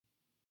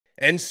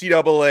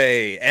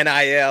NCAA,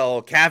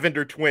 NIL,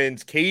 Cavender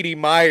Twins, Katie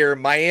Meyer,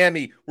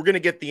 Miami. We're going to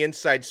get the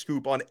inside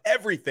scoop on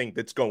everything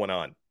that's going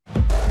on.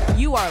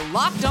 You are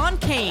Locked On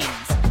Canes,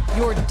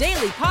 your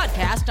daily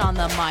podcast on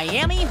the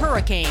Miami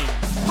Hurricanes.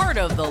 Part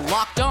of the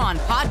Locked On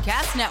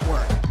Podcast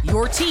Network,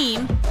 your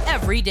team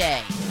every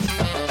day.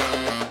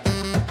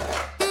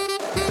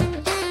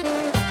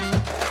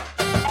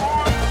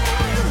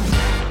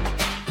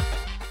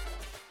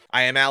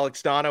 I am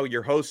Alex Dono,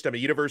 your host. I'm a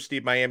University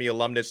of Miami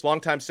alumnus,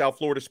 longtime South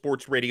Florida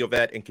sports radio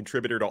vet, and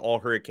contributor to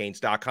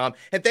allhurricanes.com.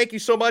 And thank you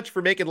so much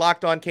for making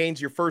Locked On Canes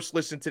your first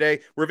listen today.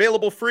 We're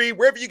available free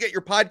wherever you get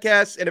your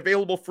podcasts and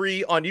available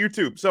free on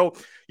YouTube. So,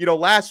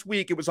 last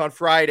week, it was on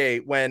Friday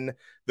when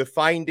the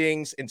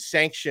findings and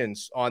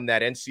sanctions on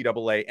that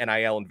NCAA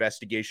NIL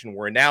investigation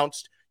were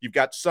announced. You've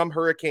got some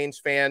Hurricanes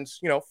fans,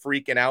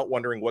 freaking out,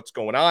 wondering what's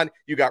going on.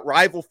 You got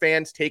rival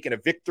fans taking a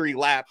victory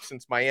lap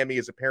since Miami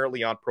is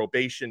apparently on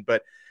probation.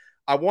 But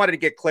I wanted to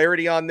get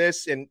clarity on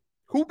this, and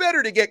who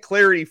better to get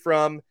clarity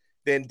from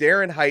than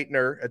Darren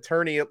Heitner,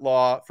 attorney at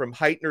law from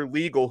Heitner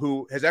Legal,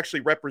 who has actually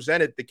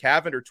represented the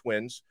Cavender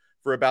Twins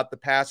for about the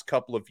past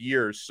couple of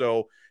years.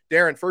 So,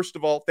 Darren, first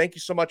of all, thank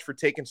you so much for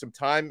taking some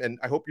time, and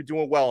I hope you're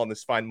doing well on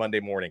this fine Monday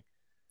morning.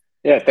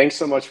 Yeah, thanks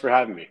so much for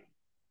having me.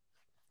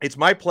 It's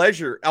my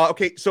pleasure.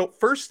 Okay, so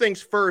first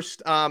things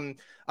first, I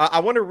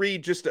want to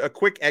read just a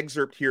quick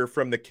excerpt here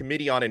from the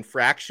Committee on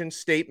Infractions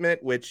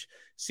statement, which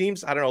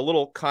seems, a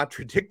little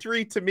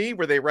contradictory to me,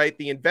 where they write,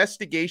 the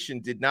investigation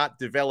did not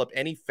develop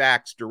any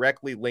facts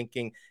directly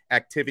linking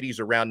activities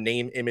around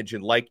name, image,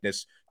 and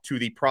likeness to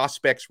the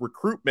prospect's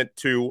recruitment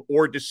to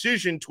or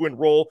decision to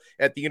enroll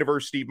at the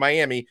University of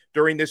Miami.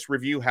 During this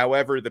review,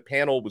 however, the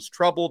panel was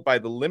troubled by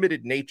the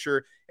limited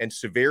nature and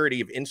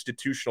severity of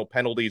institutional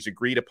penalties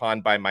agreed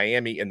upon by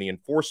Miami and the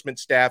enforcement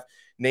staff,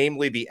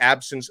 namely the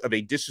absence of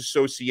a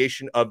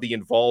disassociation of the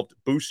involved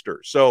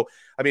booster. So,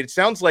 it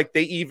sounds like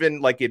they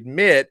even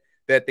admit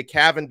that the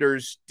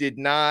Cavenders did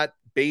not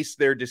base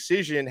their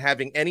decision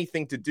having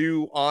anything to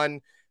do on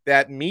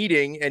that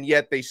meeting, and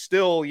yet they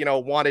still,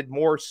 wanted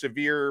more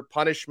severe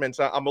punishments.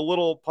 I'm a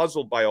little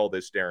puzzled by all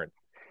this, Darren.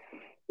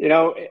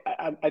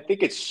 I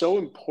think it's so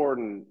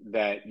important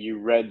that you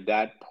read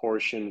that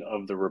portion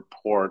of the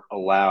report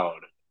aloud,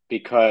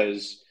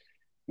 because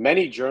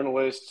many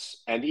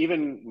journalists and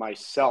even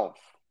myself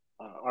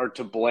are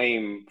to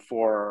blame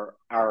for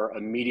our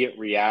immediate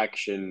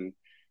reaction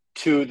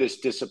to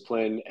this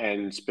discipline,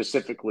 and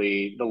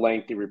specifically the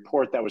lengthy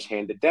report that was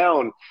handed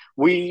down.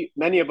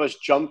 Many of us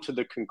jumped to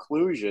the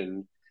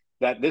conclusion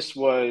that this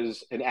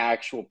was an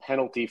actual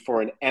penalty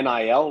for an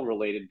NIL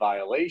related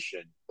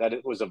violation, that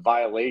it was a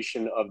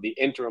violation of the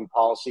interim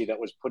policy that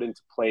was put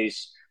into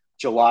place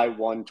July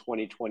 1,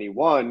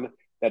 2021,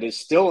 that is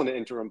still an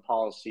interim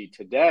policy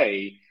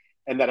today,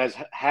 and that has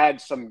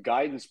had some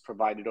guidance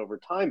provided over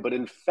time. But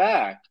in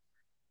fact,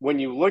 when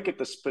you look at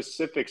the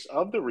specifics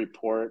of the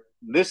report,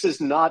 this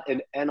is not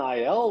an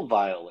NIL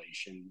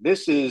violation.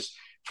 This is,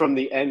 from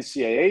the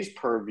NCAA's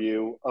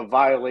purview, a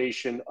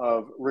violation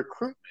of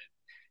recruitment.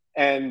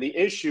 And the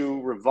issue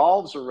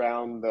revolves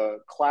around the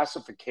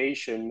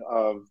classification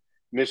of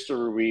Mr.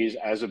 Ruiz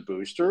as a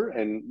booster.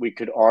 And we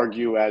could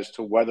argue as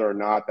to whether or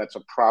not that's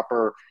a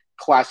proper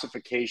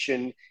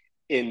classification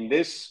in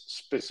this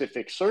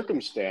specific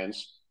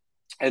circumstance,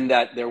 and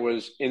that there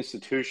was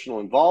institutional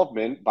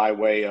involvement by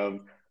way of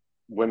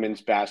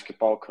women's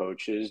basketball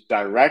coaches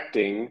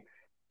directing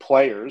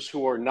players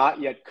who are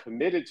not yet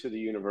committed to the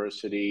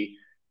university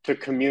to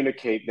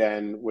communicate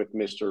then with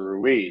Mr.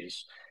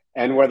 Ruiz.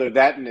 And whether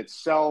that in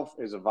itself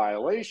is a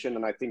violation,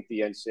 and I think the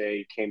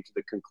NCAA came to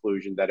the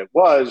conclusion that it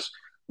was,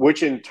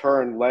 which in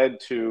turn led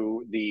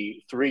to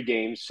the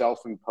 3-game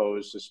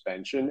self-imposed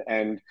suspension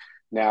and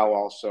now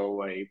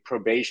also a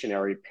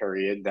probationary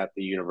period that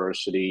the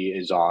university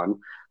is on.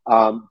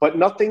 But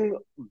nothing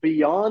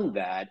beyond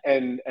that,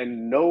 and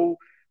no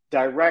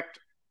direct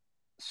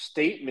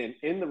statement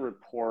in the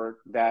report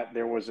that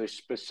there was a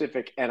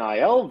specific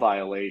NIL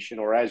violation,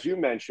 or as you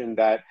mentioned,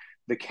 that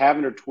the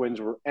Cavender Twins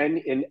were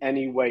in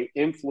any way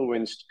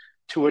influenced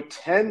to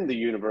attend the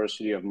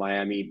University of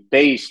Miami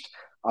based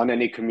on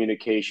any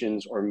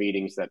communications or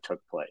meetings that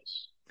took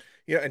place.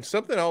 Yeah, and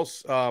something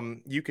else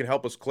you can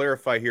help us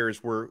clarify here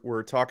is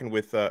we're talking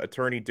with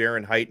attorney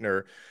Darren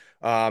Heitner.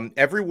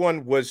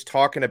 Everyone was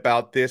talking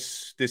about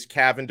this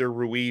Cavender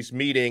Ruiz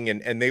meeting,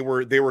 and they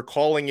were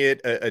calling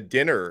it a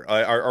dinner.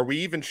 Are we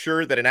even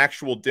sure that an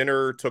actual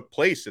dinner took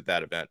place at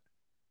that event?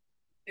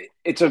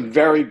 It's a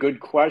very good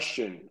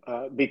question,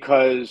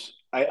 because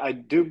I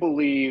do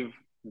believe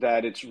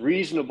that it's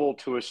reasonable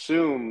to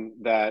assume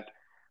that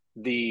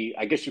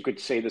I guess you could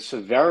say the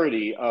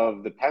severity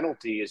of the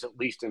penalty is at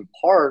least in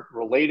part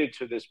related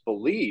to this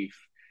belief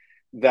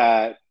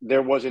that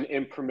there was an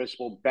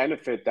impermissible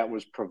benefit that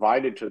was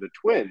provided to the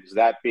Twins,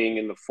 that being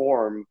in the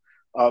form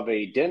of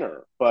a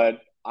dinner. But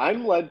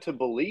I'm led to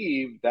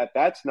believe that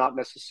that's not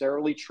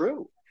necessarily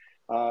true,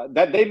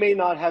 that they may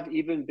not have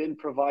even been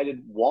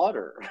provided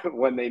water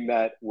when they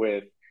met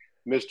with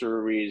Mr.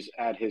 Ruiz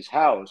at his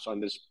house on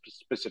this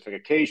specific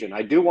occasion.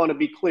 I do want to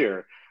be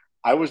clear.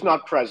 I was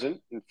not present.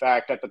 In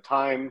fact, at the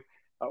time,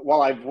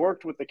 while I've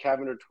worked with the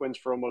Cavinder twins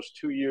for almost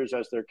 2 years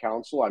as their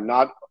counsel, I'm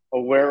not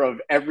aware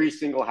of every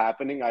single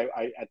happening.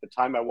 At the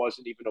time, I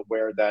wasn't even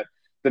aware that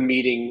the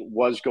meeting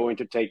was going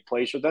to take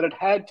place or that it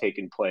had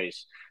taken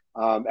place.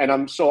 And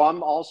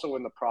I'm also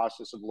in the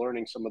process of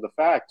learning some of the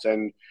facts.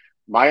 And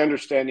my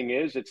understanding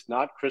is it's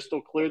not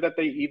crystal clear that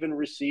they even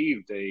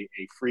received a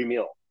free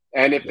meal.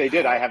 And if they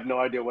did, I have no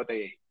idea what they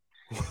ate.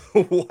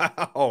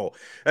 Wow,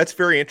 that's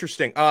very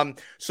interesting.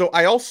 So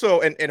I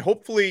also, and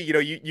hopefully,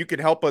 you can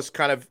help us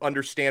kind of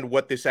understand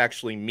what this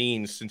actually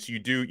means, since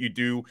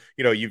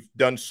you've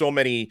done so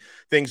many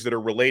things that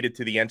are related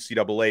to the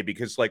NCAA.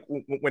 Because like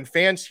when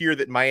fans hear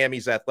that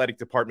Miami's athletic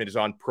department is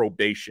on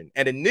probation,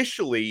 and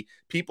initially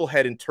people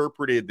had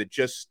interpreted that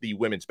just the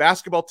women's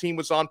basketball team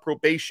was on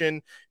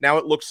probation. Now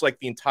it looks like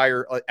the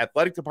entire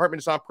athletic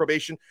department is on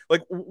probation.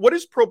 Like, what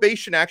does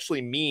probation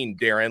actually mean,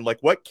 Darren? Like,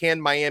 what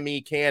can Miami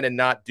can and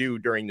not do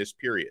during this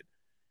period?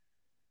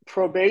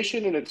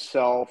 Probation in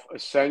itself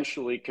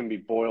essentially can be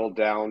boiled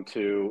down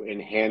to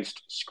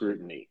enhanced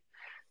scrutiny,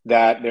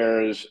 that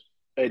there's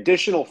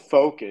additional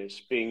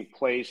focus being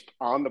placed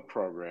on the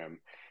program,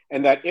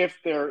 and that if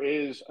there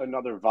is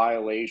another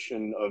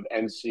violation of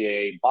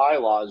NCAA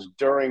bylaws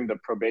during the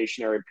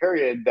probationary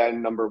period,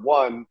 then number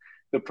one,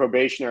 the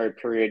probationary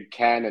period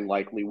can and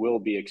likely will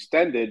be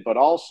extended, but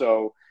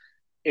also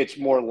it's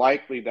more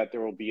likely that there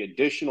will be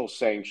additional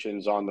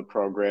sanctions on the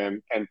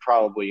program and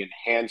probably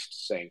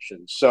enhanced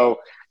sanctions. So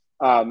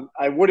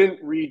I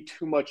wouldn't read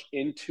too much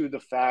into the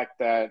fact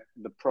that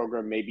the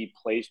program may be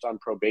placed on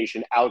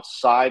probation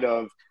outside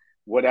of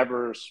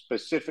whatever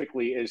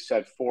specifically is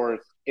set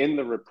forth in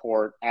the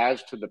report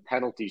as to the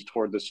penalties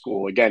toward the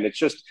school. Again,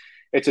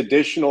 it's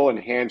additional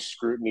enhanced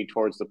scrutiny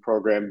towards the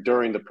program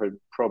during the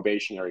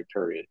probationary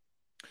period.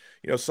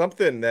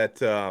 Something that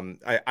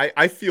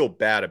I feel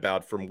bad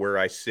about from where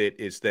I sit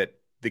is that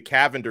the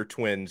Cavinder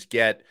twins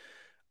get,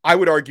 I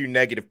would argue,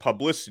 negative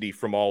publicity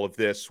from all of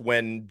this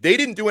when they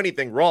didn't do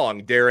anything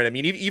wrong, Darren. I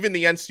mean, even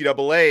the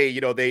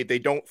NCAA, they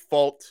don't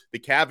fault the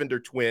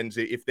Cavinder twins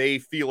if they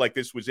feel like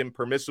this was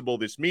impermissible,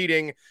 this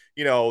meeting.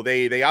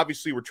 They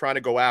obviously were trying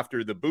to go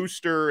after the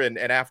booster and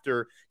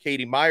after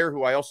Katie Meyer,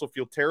 who I also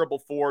feel terrible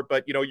for.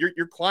 But,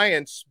 your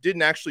clients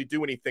didn't actually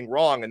do anything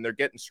wrong, and they're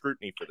getting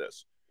scrutiny for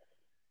this.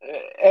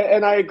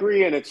 And I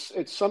agree, and it's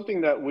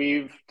something that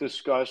we've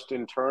discussed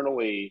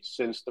internally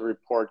since the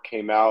report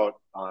came out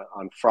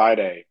on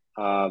Friday.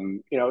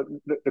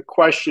 The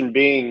question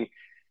being,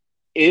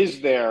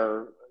 is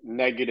there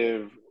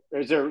reputational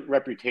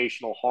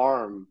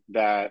harm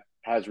that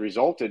has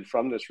resulted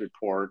from this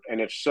report? And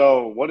if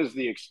so, what is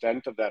the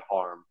extent of that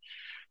harm?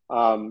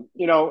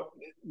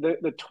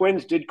 The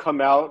twins did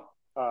come out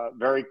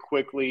very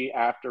quickly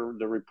after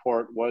the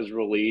report was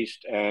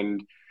released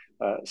and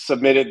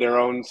submitted their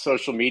own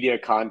social media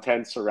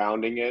content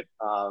surrounding it,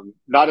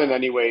 not in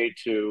any way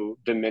to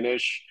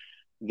diminish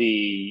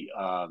the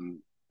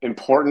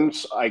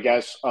importance, I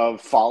guess,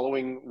 of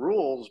following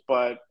rules,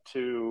 but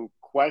to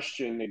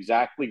question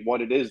exactly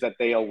what it is that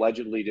they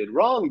allegedly did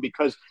wrong.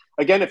 Because,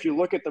 again, if you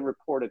look at the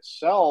report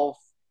itself,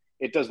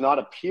 it does not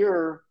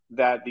appear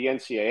that the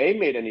NCAA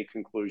made any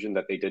conclusion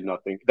that they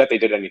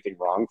did anything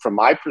wrong. From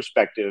my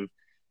perspective,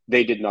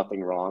 they did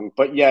nothing wrong,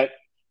 but yet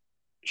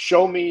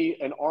show me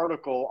an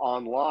article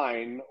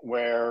online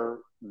where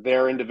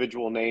their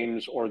individual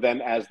names or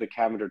them as the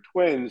Cavinder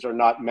twins are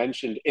not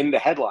mentioned in the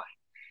headline.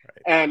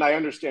 Right. And I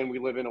understand we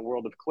live in a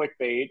world of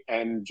clickbait,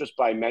 and just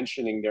by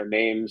mentioning their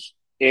names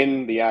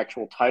in the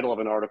actual title of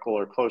an article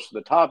or close to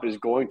the top is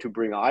going to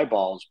bring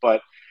eyeballs.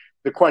 But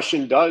the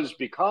question does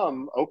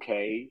become,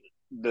 okay,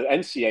 the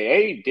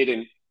NCAA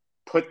didn't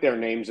put their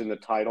names in the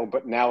title,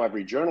 but now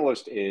every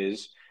journalist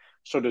is.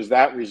 So does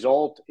that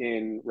result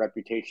in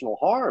reputational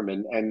harm?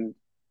 And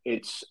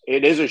it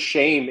is a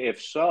shame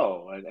if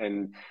so,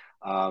 and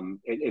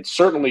it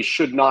certainly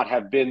should not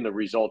have been the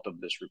result of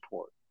this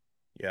report.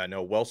 Yeah,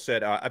 no, well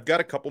said. I've got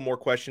a couple more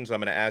questions I'm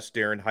going to ask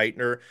Darren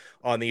Heitner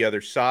on the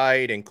other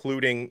side,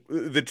 including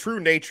the true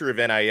nature of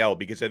NIL,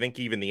 because I think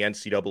even the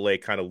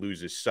NCAA kind of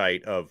loses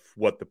sight of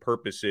what the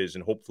purpose is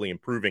and hopefully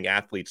improving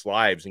athletes'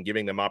 lives and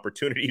giving them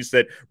opportunities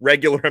that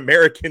regular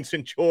Americans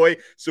enjoy.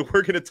 So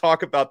we're going to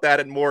talk about that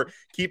and more.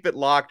 Keep it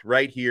locked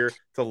right here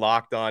to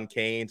Locked On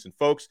Canes. And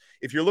folks,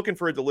 if you're looking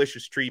for a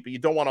delicious treat, but you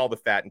don't want all the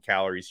fat and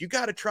calories, you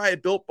got to try a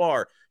Built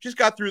Bar. Just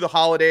got through the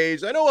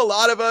holidays. I know a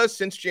lot of us,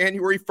 since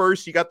January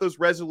 1st, you got those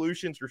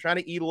resolutions. We're trying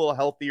to eat a little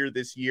healthier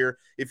this year.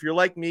 If you're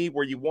like me,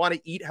 where you want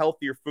to eat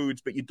healthier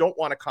foods, but you don't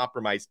want to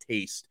compromise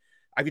taste,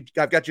 I've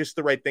got just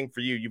the right thing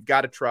for you. You've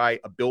got to try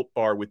a Built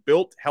Bar. With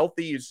Built,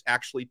 healthy is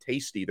actually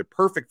tasty. They're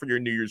perfect for your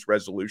New Year's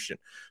resolution.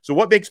 So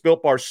what makes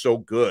Built Bars so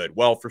good?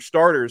 Well, for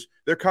starters,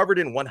 they're covered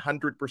in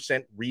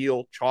 100%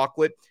 real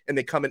chocolate, and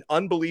they come in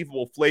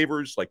unbelievable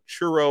flavors like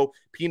churro,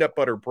 peanut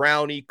butter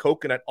brownie,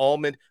 coconut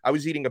almond. I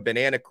was eating a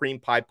banana cream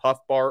pie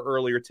puff bar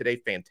earlier today.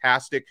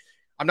 Fantastic.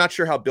 I'm not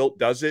sure how Built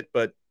does it,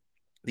 but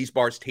these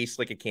bars taste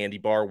like a candy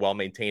bar while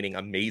maintaining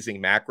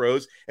amazing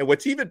macros. And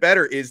what's even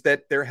better is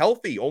that they're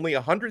healthy, only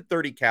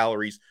 130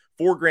 calories,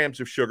 4 grams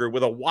of sugar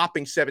with a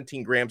whopping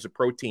 17 grams of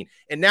protein.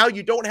 And now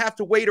you don't have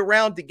to wait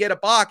around to get a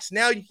box.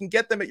 Now you can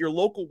get them at your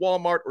local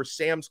Walmart or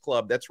Sam's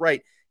Club. That's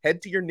right.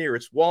 Head to your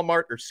nearest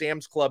Walmart or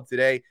Sam's Club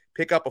today.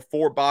 Pick up a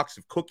 4-box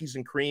of cookies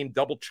and cream,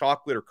 double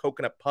chocolate or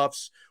coconut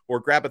puffs,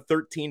 or grab a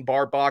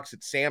 13-bar box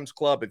at Sam's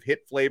Club of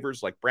hit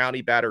flavors like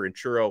brownie batter and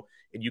churro.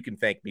 And you can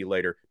thank me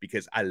later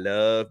because I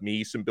love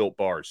me some Built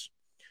Bars.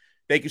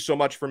 Thank you so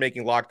much for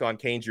making Locked On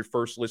Canes your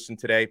first listen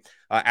today.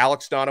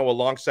 Alex Dono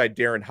alongside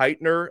Darren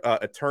Heitner,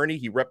 attorney.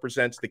 He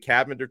represents the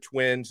Cavender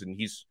twins, and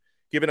he's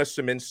given us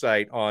some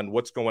insight on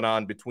what's going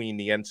on between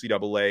the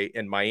NCAA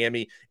and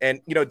Miami. And,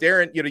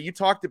 Darren, you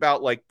talked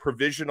about like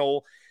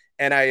provisional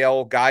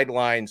NIL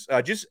guidelines.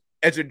 Just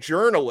as a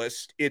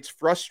journalist, it's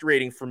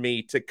frustrating for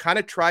me to kind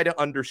of try to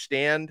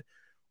understand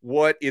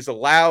what is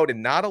allowed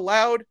and not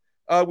allowed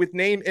with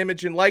name,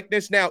 image, and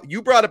likeness. Now,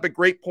 you brought up a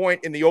great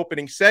point in the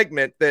opening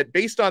segment that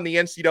based on the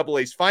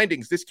NCAA's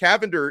findings, this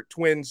Cavender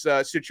twins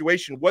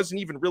situation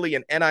wasn't even really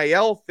an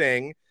NIL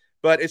thing.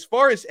 But as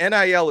far as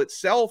NIL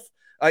itself,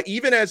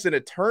 even as an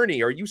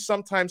attorney, are you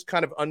sometimes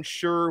kind of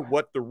unsure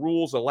what the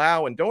rules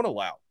allow and don't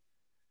allow?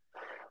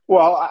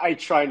 Well, I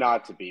try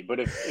not to be, but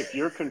if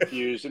you're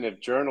confused and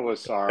if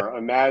journalists are,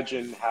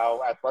 imagine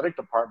how athletic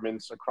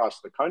departments across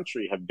the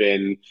country have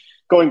been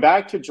going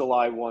back to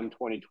July 1,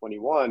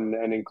 2021,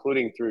 and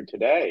including through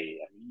today.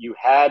 You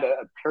had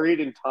a period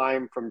in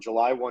time from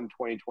July 1,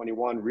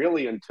 2021,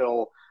 really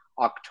until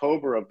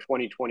October of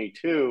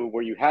 2022,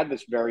 where you had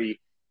this very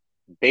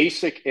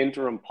basic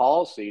interim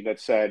policy that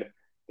said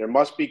there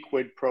must be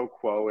quid pro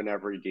quo in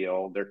every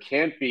deal. There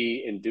can't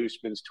be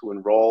inducements to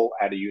enroll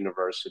at a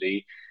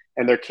university.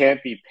 And there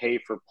can't be pay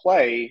for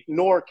play,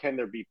 nor can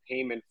there be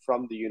payment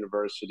from the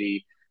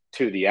university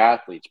to the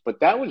athletes. But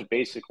that was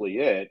basically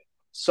it,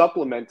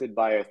 supplemented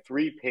by a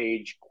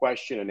 3-page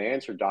question and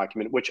answer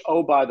document, which,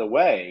 oh, by the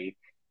way,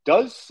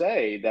 does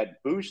say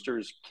that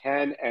boosters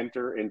can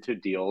enter into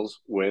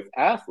deals with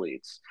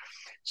athletes.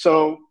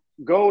 So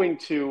going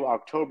to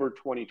October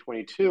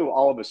 2022,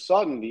 all of a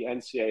sudden the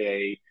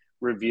NCAA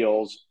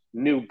reveals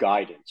new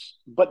guidance.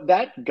 But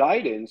that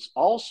guidance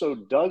also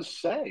does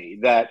say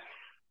that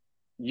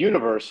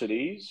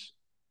universities,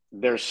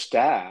 their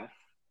staff,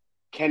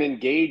 can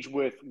engage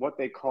with what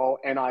they call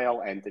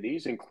NIL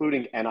entities,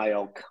 including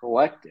NIL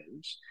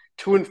collectives,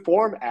 to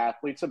inform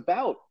athletes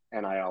about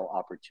NIL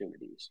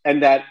opportunities.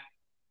 And that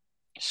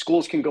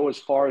schools can go as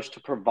far as to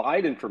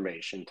provide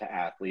information to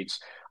athletes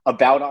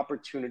about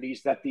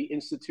opportunities that the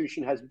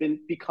institution has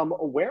become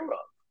aware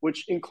of,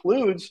 which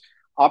includes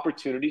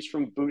opportunities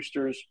from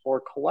boosters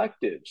or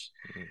collectives.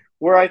 Mm-hmm.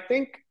 Where I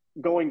think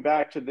going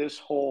back to this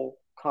whole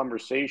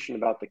conversation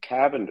about the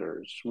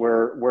Cavenders,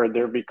 where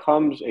there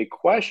becomes a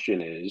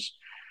question is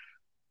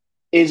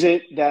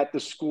it that the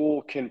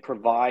school can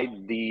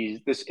provide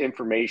this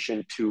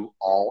information to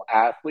all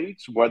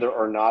athletes, whether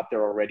or not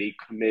they're already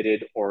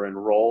committed or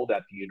enrolled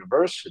at the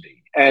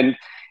university? And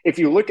if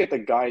you look at the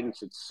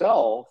guidance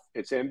itself,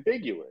 it's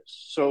ambiguous.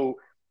 So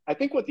I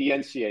think what the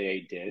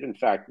NCAA did, in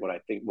fact,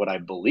 what I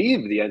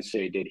believe the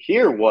NCAA did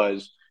here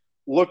was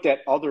looked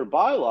at other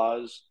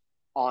bylaws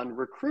on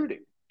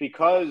recruiting,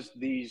 because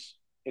these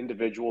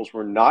individuals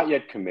were not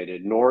yet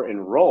committed nor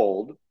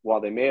enrolled, while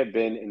they may have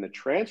been in the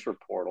transfer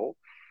portal.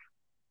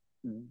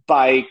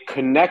 By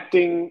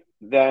connecting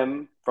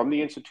them from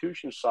the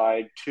institution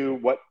side to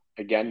what,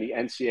 again, the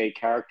NCAA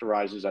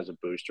characterizes as a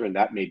booster, and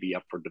that may be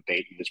up for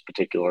debate in this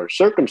particular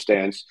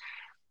circumstance,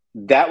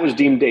 that was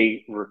deemed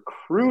a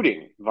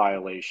recruiting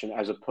violation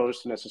as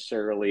opposed to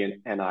necessarily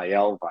an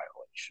NIL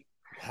violation.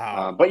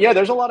 Wow. But yeah,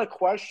 there's a lot of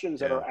questions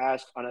that are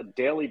asked on a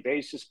daily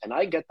basis, and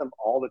I get them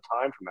all the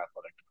time from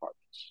athletic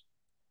departments.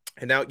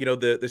 And now,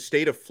 the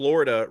state of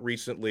Florida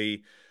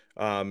recently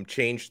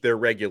changed their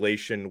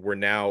regulation where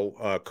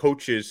now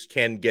coaches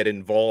can get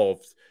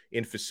involved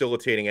in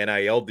facilitating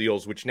NIL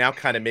deals, which now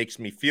kind of makes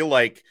me feel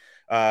like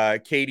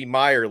Katie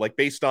Meyer, like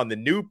based on the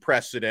new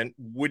precedent,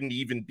 wouldn't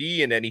even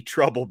be in any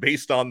trouble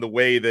based on the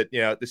way that,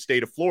 the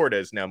state of Florida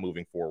is now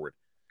moving forward.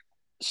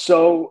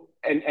 So,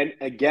 and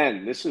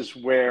again, this is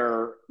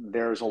where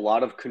there's a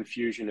lot of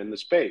confusion in the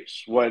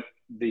space. What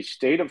the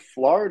state of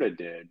Florida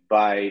did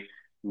by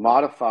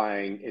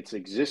modifying its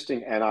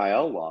existing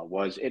NIL law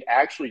was it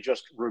actually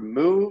just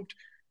removed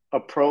a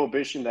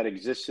prohibition that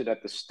existed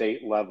at the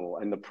state level.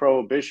 And the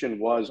prohibition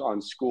was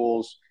on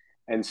schools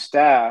and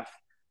staff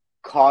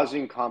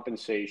causing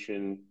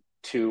compensation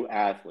to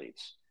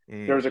athletes.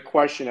 There was a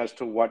question as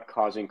to what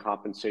causing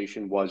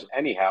compensation was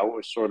anyhow. It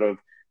was sort of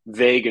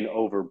vague and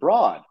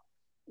overbroad.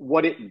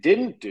 What it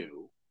didn't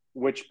do,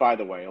 which, by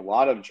the way, a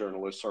lot of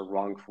journalists are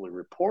wrongfully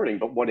reporting,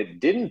 but what it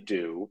didn't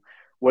do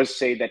was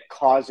say that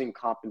causing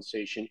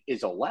compensation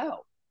is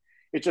allowed.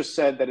 It just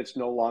said that it's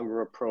no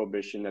longer a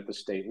prohibition at the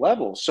state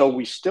level. So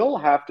we still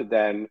have to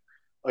then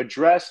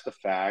address the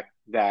fact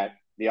that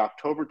the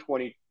October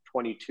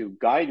 2022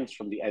 guidance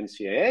from the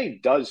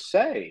NCAA does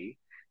say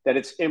that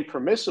it's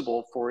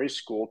impermissible for a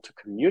school to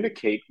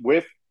communicate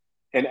with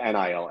an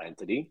NIL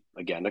entity,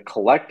 again, a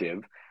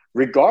collective,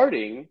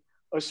 regarding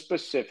a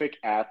specific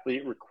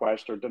athlete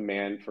request or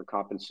demand for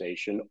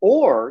compensation,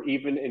 or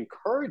even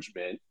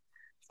encouragement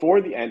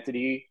for the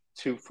entity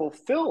to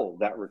fulfill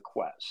that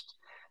request.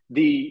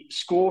 The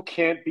school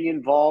can't be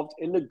involved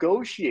in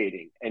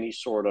negotiating any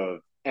sort of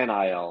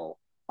NIL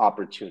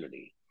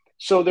opportunity.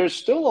 So there's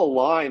still a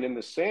line in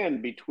the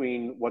sand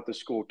between what the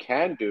school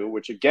can do,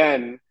 which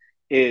again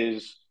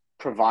is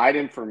provide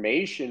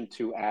information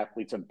to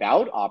athletes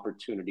about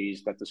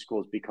opportunities that the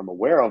schools become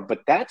aware of,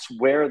 but that's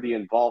where the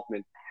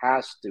involvement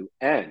has to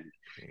end.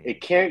 It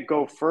can't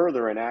go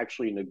further and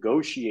actually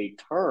negotiate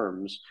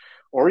terms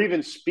or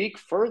even speak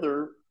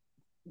further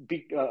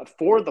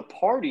for the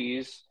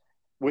parties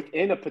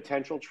within a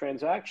potential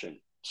transaction.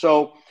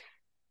 So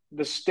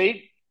the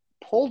state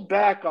pulled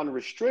back on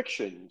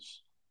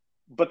restrictions,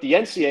 but the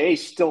NCAA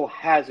still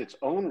has its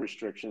own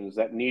restrictions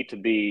that need to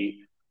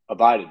be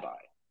abided by.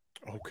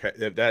 Okay,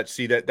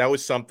 that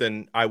was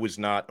something I was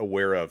not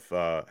aware of,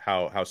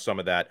 how some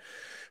of that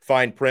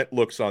fine print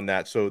looks on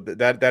that. So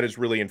that is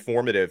really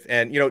informative.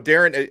 And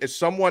Darren, as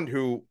someone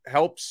who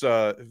helps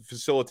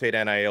facilitate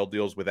NIL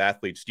deals with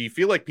athletes, do you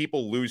feel like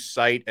people lose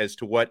sight as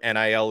to what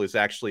NIL is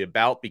actually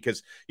about?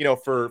 Because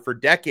for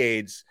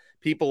decades,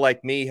 people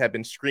like me have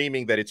been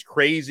screaming that it's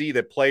crazy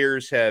that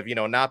players have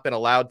not been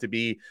allowed to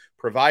be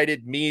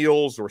provided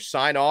meals or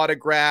sign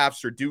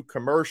autographs or do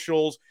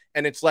commercials.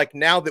 And it's like,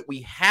 now that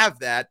we have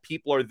that,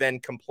 people are then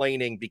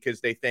complaining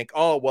because they think,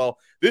 oh, well,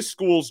 this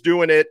school's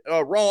doing it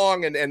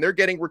wrong and they're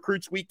getting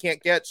recruits we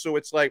can't get. So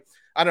it's like,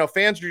 I don't know,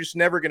 fans are just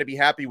never going to be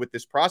happy with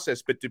this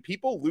process. But do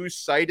people lose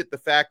sight at the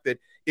fact that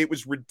it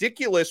was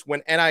ridiculous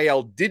when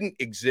NIL didn't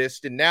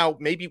exist? And now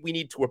maybe we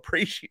need to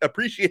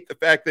appreciate the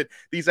fact that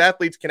these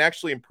athletes can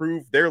actually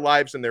improve their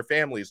lives and their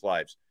families'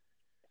 lives.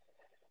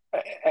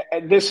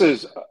 And this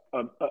is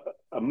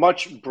a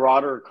much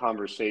broader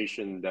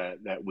conversation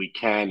that we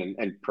can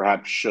and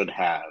perhaps should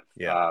have.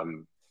 Yeah.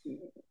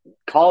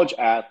 College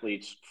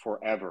athletes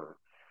forever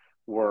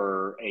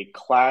were a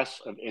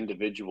class of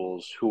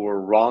individuals who were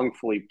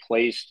wrongfully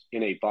placed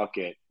in a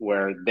bucket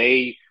where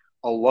they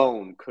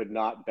alone could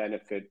not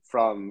benefit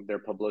from their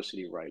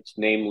publicity rights,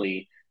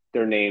 namely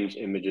their names,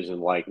 images,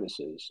 and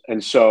likenesses.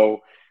 And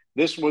so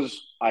this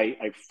was,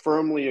 I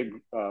firmly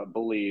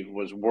believe,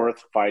 was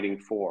worth fighting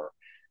for.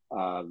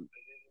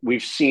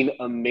 We've seen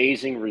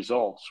amazing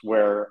results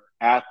where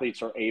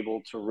athletes are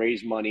able to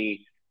raise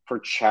money for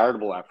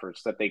charitable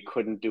efforts that they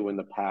couldn't do in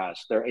the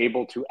past. They're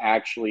able to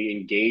actually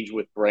engage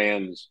with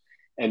brands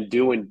and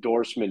do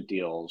endorsement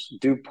deals,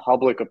 do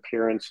public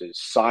appearances,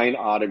 sign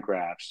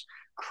autographs,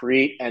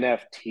 create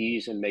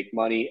NFTs and make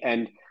money.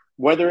 And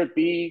whether it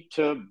be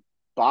to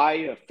buy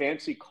a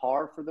fancy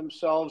car for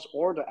themselves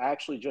or to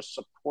actually just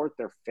support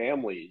their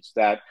families,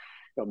 that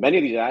many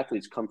of these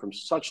athletes come from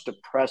such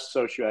depressed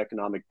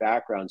socioeconomic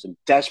backgrounds and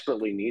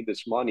desperately need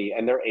this money,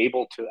 and they're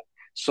able to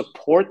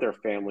support their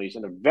families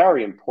in a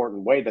very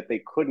important way that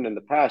they couldn't in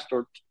the past.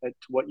 Or to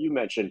what you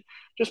mentioned,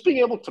 just being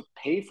able to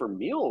pay for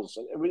meals.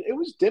 It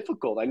was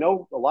difficult. I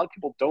know a lot of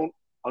people don't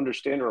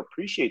understand or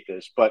appreciate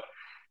this, but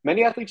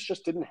many athletes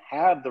just didn't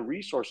have the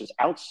resources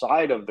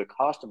outside of the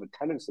cost of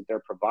attendance that they're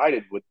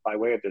provided with by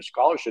way of their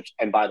scholarships.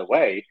 And by the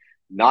way,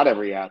 not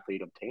every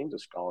athlete obtains a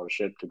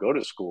scholarship to go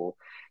to school.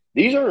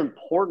 These are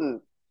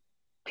important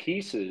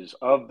pieces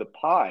of the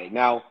pie.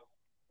 Now,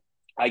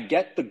 I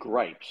get the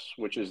gripes,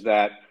 which is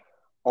that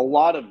a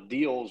lot of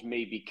deals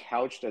may be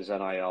couched as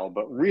NIL,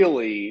 but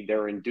really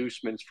they're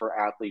inducements for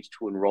athletes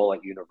to enroll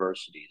at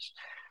universities.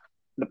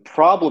 The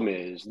problem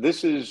is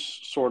this is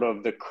sort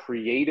of the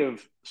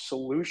creative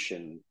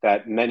solution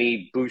that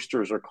many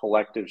boosters or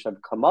collectives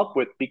have come up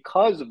with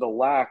because of the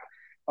lack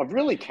of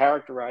really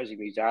characterizing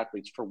these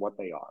athletes for what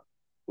they are,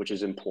 which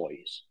is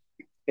employees.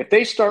 If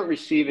they start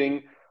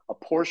receiving a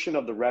portion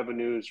of the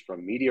revenues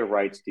from media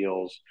rights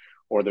deals,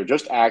 or they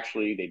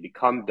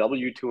become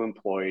W-2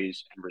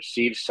 employees and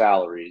receive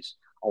salaries,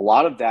 a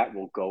lot of that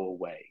will go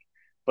away.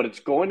 But it's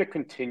going to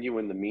continue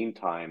in the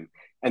meantime.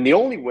 And the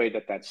only way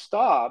that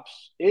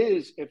stops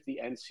is if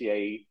the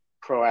NCAA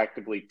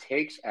proactively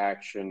takes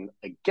action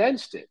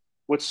against it.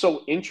 What's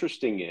so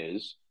interesting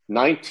is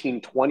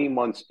 19, 20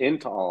 months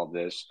into all of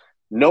this,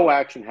 no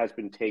action has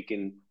been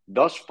taken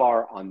thus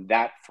far on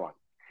that front.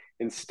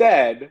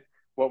 Instead,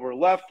 what we're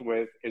left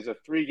with is a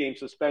 3-game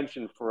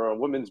suspension for a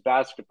women's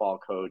basketball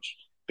coach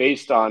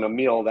based on a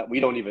meal that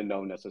we don't even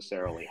know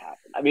necessarily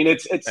happened. I mean,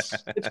 it's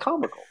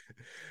comical.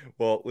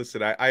 Well,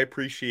 listen, I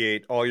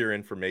appreciate all your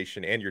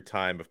information and your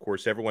time. Of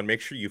course, everyone,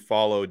 make sure you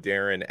follow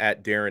Darren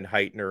at Darren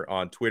Heitner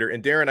on Twitter.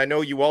 And Darren, I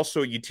know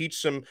you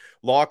teach some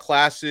law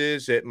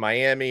classes at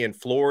Miami and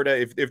Florida.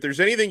 If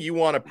there's anything you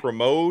want to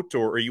promote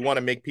or you want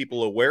to make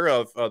people aware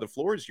of, the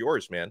floor is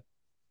yours, man.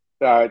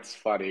 It's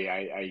funny.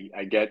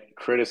 I get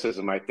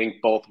criticism, I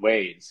think, both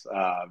ways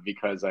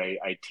because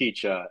I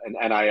teach an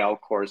NIL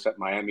course at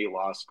Miami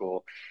Law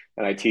School,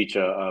 and I teach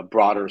a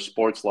broader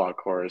sports law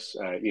course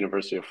at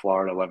University of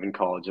Florida, Levin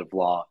College of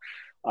Law.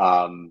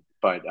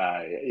 But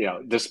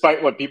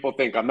despite what people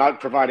think, I'm not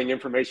providing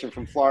information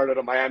from Florida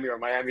to Miami or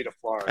Miami to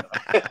Florida.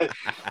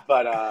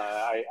 But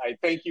I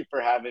thank you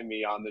for having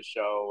me on the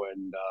show,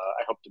 and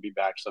I hope to be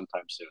back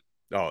sometime soon.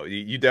 Oh,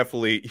 you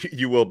definitely,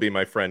 you will be,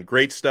 my friend.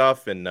 Great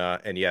stuff. And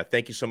yeah,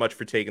 thank you so much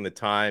for taking the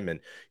time. And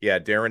yeah,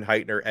 Darren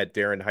Heitner at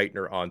Darren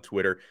Heitner on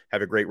Twitter.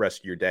 Have a great rest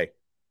of your day.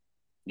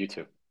 You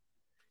too.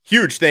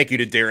 Huge thank you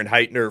to Darren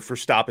Heitner for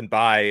stopping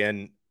by.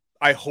 And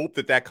I hope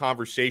that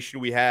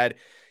conversation we had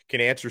can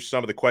answer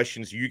some of the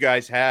questions you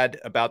guys had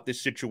about this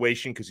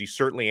situation, because he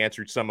certainly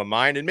answered some of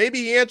mine. And maybe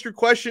he answered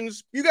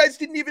questions you guys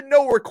didn't even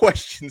know were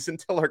questions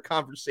until our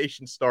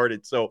conversation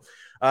started. So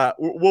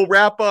we'll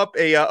wrap up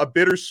a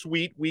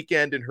bittersweet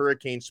weekend in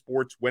Hurricane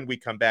sports when we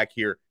come back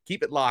here.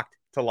 Keep it locked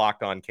to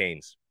Locked On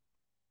Canes.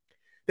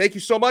 Thank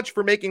you so much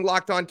for making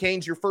Locked On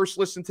Canes your first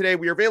listen today.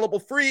 We are available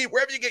free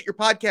wherever you get your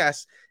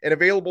podcasts and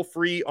available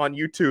free on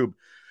YouTube.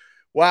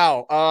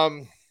 Wow.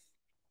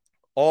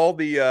 All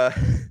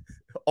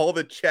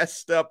the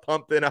chest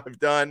pumping I've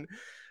done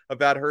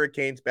about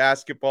Hurricanes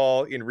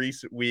basketball in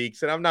recent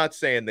weeks. And I'm not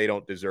saying they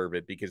don't deserve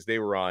it, because they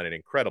were on an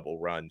incredible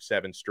run,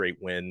 7 straight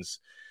wins.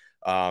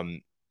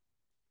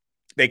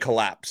 They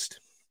collapsed.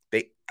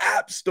 They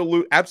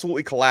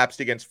absolutely collapsed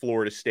against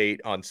Florida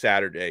State on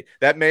Saturday.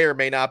 That may or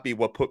may not be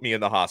what put me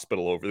in the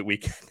hospital over the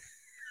weekend.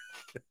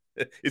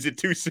 Is it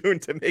too soon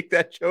to make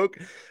that joke?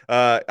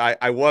 I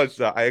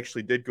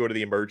actually did go to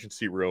the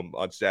emergency room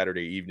on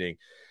Saturday evening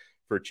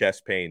for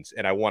chest pains,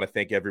 and I want to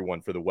thank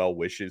everyone for the well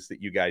wishes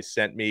that you guys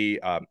sent me.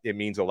 It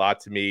means a lot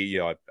to me.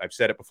 I've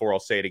said it before, I'll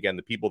say it again.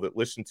 The people that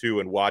listen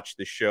to and watch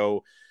the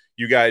show,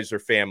 you guys are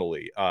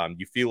family.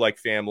 You feel like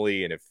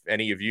family. And if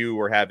any of you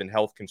are having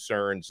health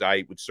concerns,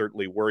 I would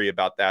certainly worry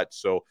about that.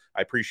 So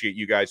I appreciate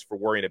you guys for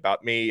worrying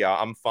about me.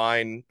 I'm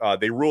fine.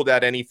 They ruled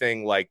out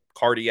anything like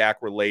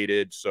cardiac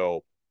related.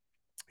 So,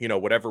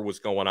 whatever was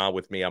going on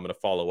with me, I'm going to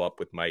follow up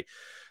with my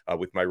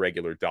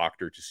regular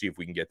doctor to see if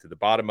we can get to the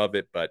bottom of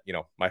it. But,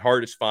 my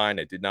heart is fine.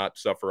 I did not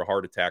suffer a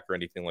heart attack or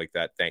anything like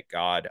that. Thank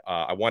God.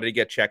 I wanted to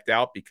get checked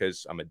out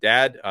because I'm a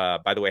dad.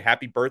 By the way,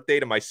 happy birthday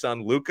to my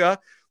son, Luca.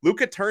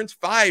 Luca turns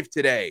 5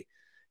 today.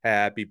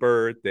 Happy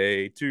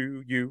birthday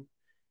to you.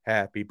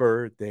 Happy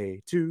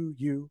birthday to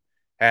you.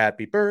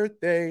 Happy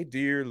birthday,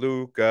 dear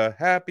Luca.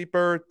 Happy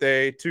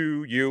birthday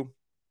to you.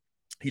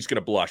 He's going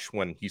to blush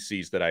when he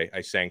sees that I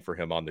sang for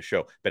him on the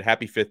show. But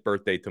happy 5th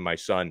birthday to my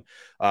son.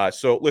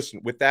 So listen,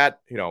 with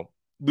that,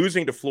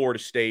 losing to Florida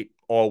State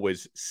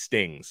always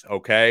stings,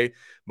 okay?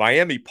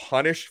 Miami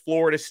punished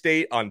Florida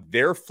State on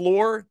their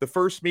floor the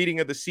first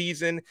meeting of the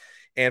season,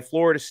 and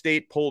Florida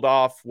State pulled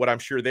off what I'm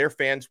sure their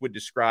fans would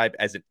describe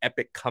as an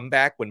epic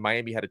comeback when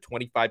Miami had a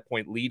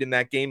 25-point lead in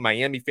that game.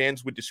 Miami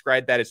fans would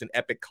describe that as an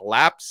epic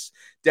collapse.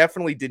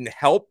 Definitely didn't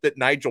help that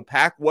Nigel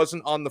Pack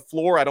wasn't on the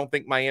floor. I don't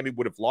think Miami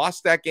would have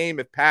lost that game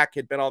if Pack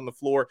had been on the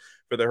floor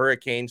for the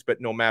Hurricanes, but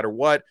no matter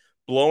what,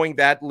 blowing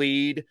that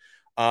lead,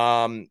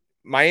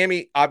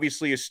 Miami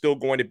obviously is still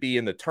going to be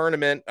in the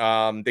tournament.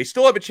 They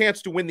still have a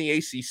chance to win the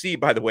ACC,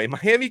 by the way.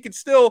 Miami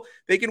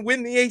they can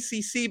win the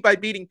ACC by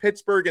beating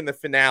Pittsburgh in the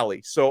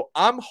finale. So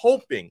I'm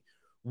hoping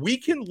we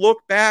can look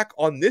back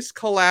on this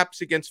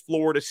collapse against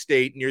Florida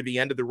State near the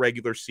end of the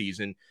regular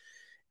season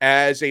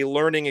as a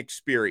learning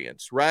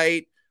experience,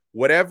 right?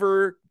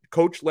 Whatever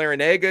Coach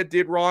Larinaga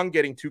did wrong,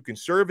 getting too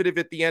conservative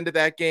at the end of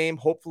that game.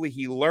 Hopefully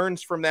he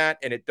learns from that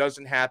and it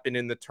doesn't happen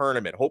in the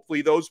tournament.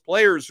 Hopefully those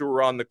players who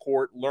are on the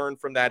court learn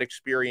from that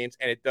experience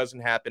and it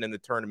doesn't happen in the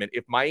tournament.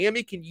 If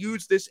Miami can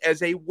use this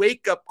as a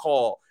wake-up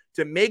call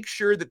to make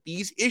sure that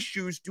these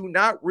issues do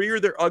not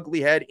rear their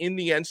ugly head in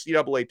the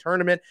NCAA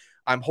tournament,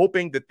 I'm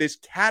hoping that this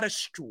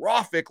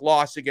catastrophic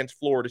loss against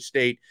Florida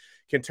State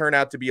can turn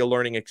out to be a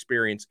learning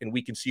experience and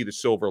we can see the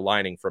silver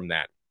lining from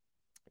that.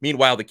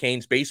 Meanwhile, the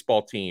Canes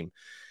baseball team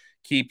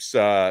keeps,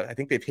 I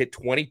think they've hit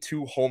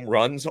 22 home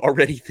runs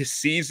already this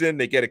season.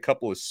 They get a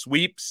couple of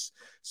sweeps.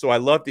 So I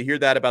love to hear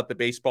that about the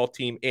baseball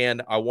team.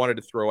 And I wanted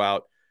to throw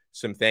out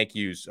some thank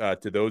yous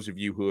to those of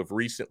you who have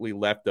recently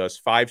left us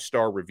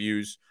 5-star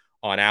reviews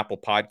on Apple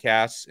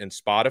Podcasts and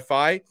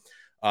Spotify.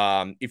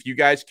 If you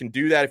guys can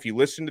do that, if you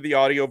listen to the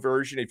audio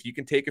version, if you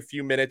can take a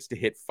few minutes to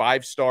hit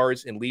 5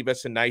 stars and leave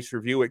us a nice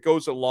review, it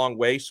goes a long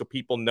way so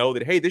people know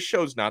that, hey, this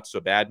show's not so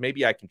bad.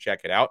 Maybe I can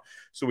check it out.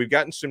 So we've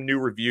gotten some new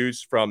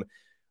reviews from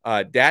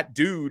Dat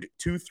Dude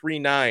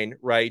 239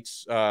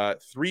 writes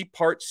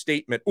 3-part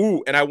statement.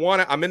 Ooh, and I'm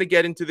going to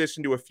get into this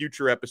into a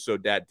future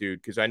episode, Dat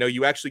Dude, because I know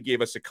you actually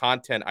gave us a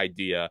content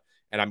idea,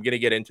 and I'm going to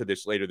get into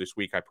this later this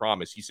week, I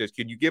promise. He says,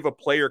 can you give a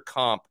player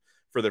comp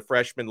for the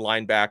freshman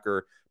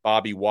linebacker,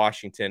 Bobby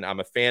Washington? I'm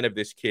a fan of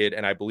this kid,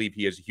 and I believe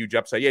he has a huge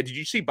upside. Yeah, did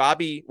you see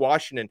Bobby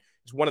Washington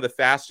is one of the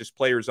fastest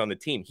players on the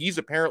team? He's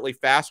apparently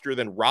faster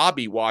than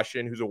Robbie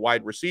Washington, who's a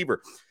wide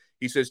receiver.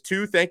 He says,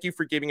 2, thank you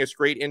for giving us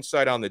great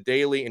insight on the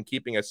daily and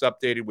keeping us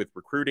updated with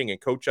recruiting and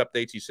coach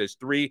updates. He says,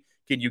 3,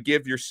 can you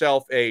give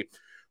yourself a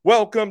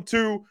welcome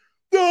to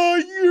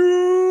the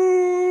U?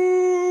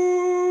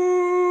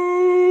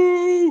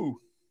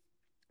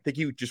 I think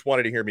you just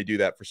wanted to hear me do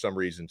that for some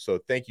reason. So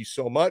thank you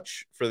so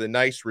much for the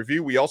nice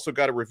review. We also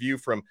got a review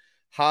from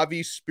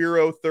Javi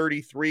Spiro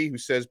 33, who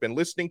says, been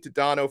listening to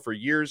Dono for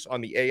years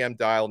on the AM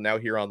dial, now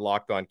here on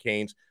Locked On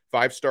Canes.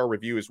 5-star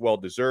review is well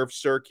deserved,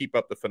 sir. Keep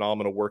up the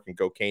phenomenal work and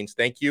go Canes.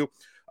 Thank you.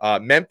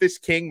 Memphis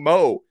King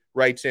Mo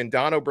writes in,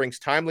 Dono brings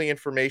timely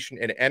information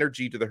and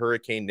energy to the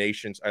Hurricane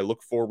Nations. I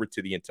look forward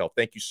to the intel.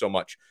 Thank you so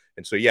much.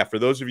 And so, yeah, for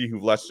those of you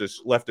who've left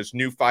us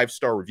new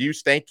 5-star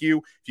reviews, thank you.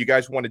 If you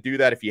guys want to do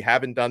that, if you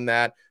haven't done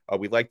that,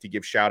 we'd like to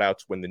give shout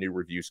outs when the new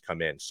reviews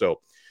come in. So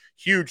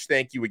huge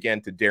thank you again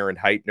to Darren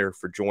Heitner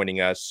for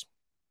joining us.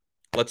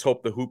 Let's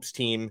hope the Hoops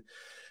team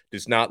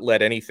does not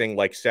let anything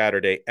like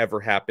Saturday ever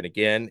happen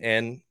again.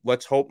 And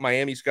let's hope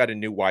Miami's got a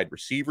new wide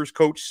receivers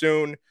coach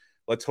soon.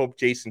 Let's hope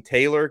Jason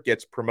Taylor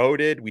gets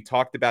promoted. We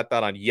talked about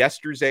that on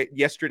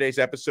yesterday's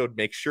episode.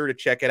 Make sure to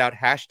check it out.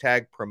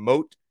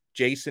 #promote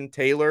Jason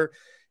Taylor.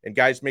 And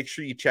guys, make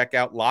sure you check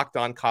out Locked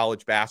On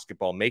College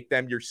Basketball. Make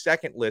them your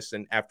second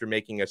listen after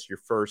making us your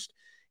first.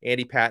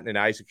 Andy Patton and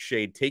Isaac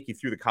Shade take you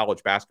through the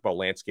college basketball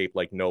landscape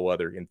like no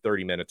other in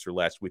 30 minutes or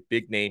less with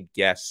big name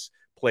guests,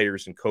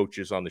 players, and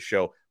coaches on the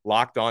show.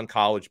 Locked On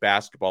College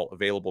Basketball,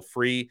 available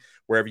free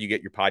wherever you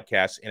get your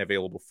podcasts and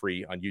available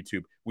free on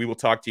YouTube. We will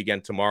talk to you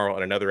again tomorrow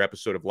on another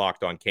episode of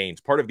Locked On Canes,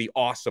 part of the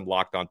awesome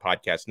Locked On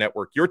Podcast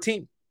Network, your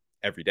team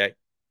every day.